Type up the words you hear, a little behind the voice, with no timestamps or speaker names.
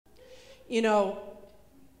You know,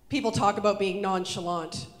 people talk about being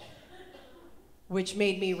nonchalant, which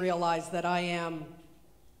made me realize that I am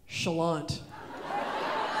chalant.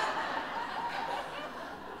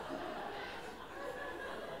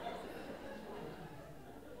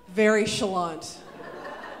 Very chalant.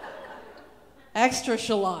 Extra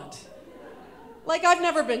chalant. Like I've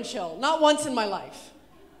never been chill, not once in my life.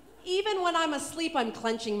 Even when I'm asleep, I'm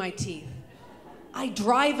clenching my teeth. I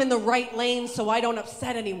drive in the right lane so I don't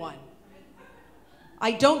upset anyone. I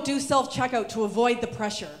don't do self-checkout to avoid the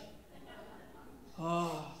pressure.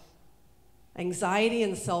 Oh. Anxiety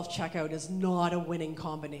and self-checkout is not a winning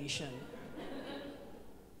combination.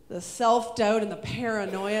 The self-doubt and the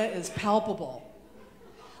paranoia is palpable.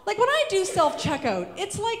 Like when I do self-checkout,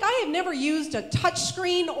 it's like I have never used a touch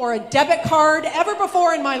screen or a debit card ever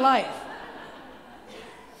before in my life.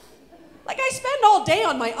 Like I spend all day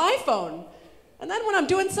on my iPhone, and then when I'm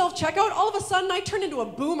doing self-checkout, all of a sudden I turn into a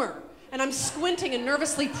boomer, and I'm squinting and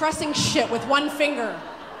nervously pressing shit with one finger.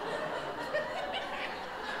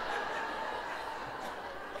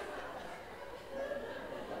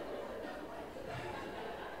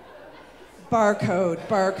 Barcode,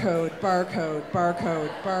 barcode, barcode,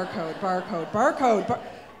 barcode, barcode, barcode, barcode.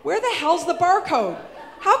 Where the hell's the barcode?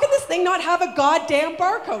 How can this thing not have a goddamn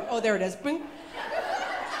barcode? Oh, there it is. Bing.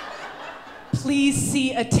 Please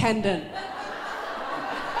see attendant.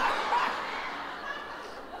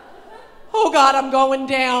 Oh God, I'm going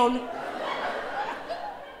down.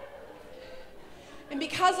 And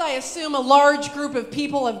because I assume a large group of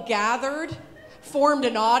people have gathered, formed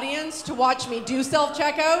an audience to watch me do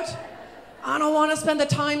self-checkout, I don't want to spend the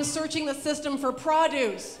time searching the system for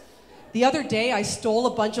produce. The other day, I stole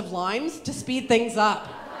a bunch of limes to speed things up.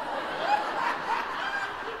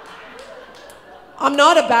 I'm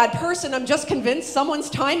not a bad person, I'm just convinced someone's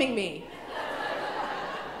timing me.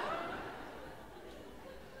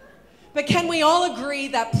 But can we all agree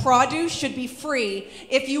that produce should be free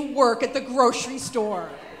if you work at the grocery store?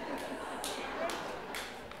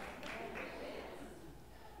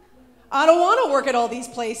 I don't want to work at all these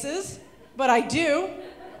places, but I do.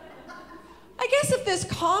 I guess if this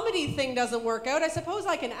comedy thing doesn't work out, I suppose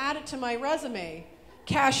I can add it to my resume.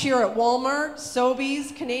 Cashier at Walmart,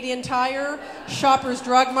 Sobeys, Canadian Tire, Shoppers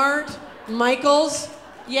Drug Mart, Michaels.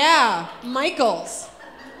 Yeah, Michaels.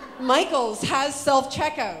 Michaels has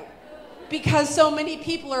self-checkout because so many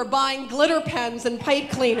people are buying glitter pens and pipe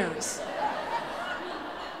cleaners.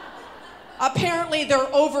 Apparently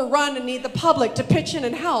they're overrun and need the public to pitch in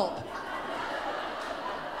and help.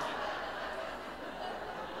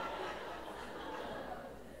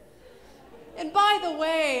 And by the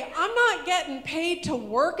way, I'm not getting paid to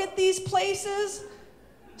work at these places.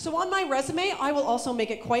 So on my resume, I will also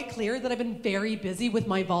make it quite clear that I've been very busy with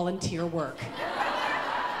my volunteer work.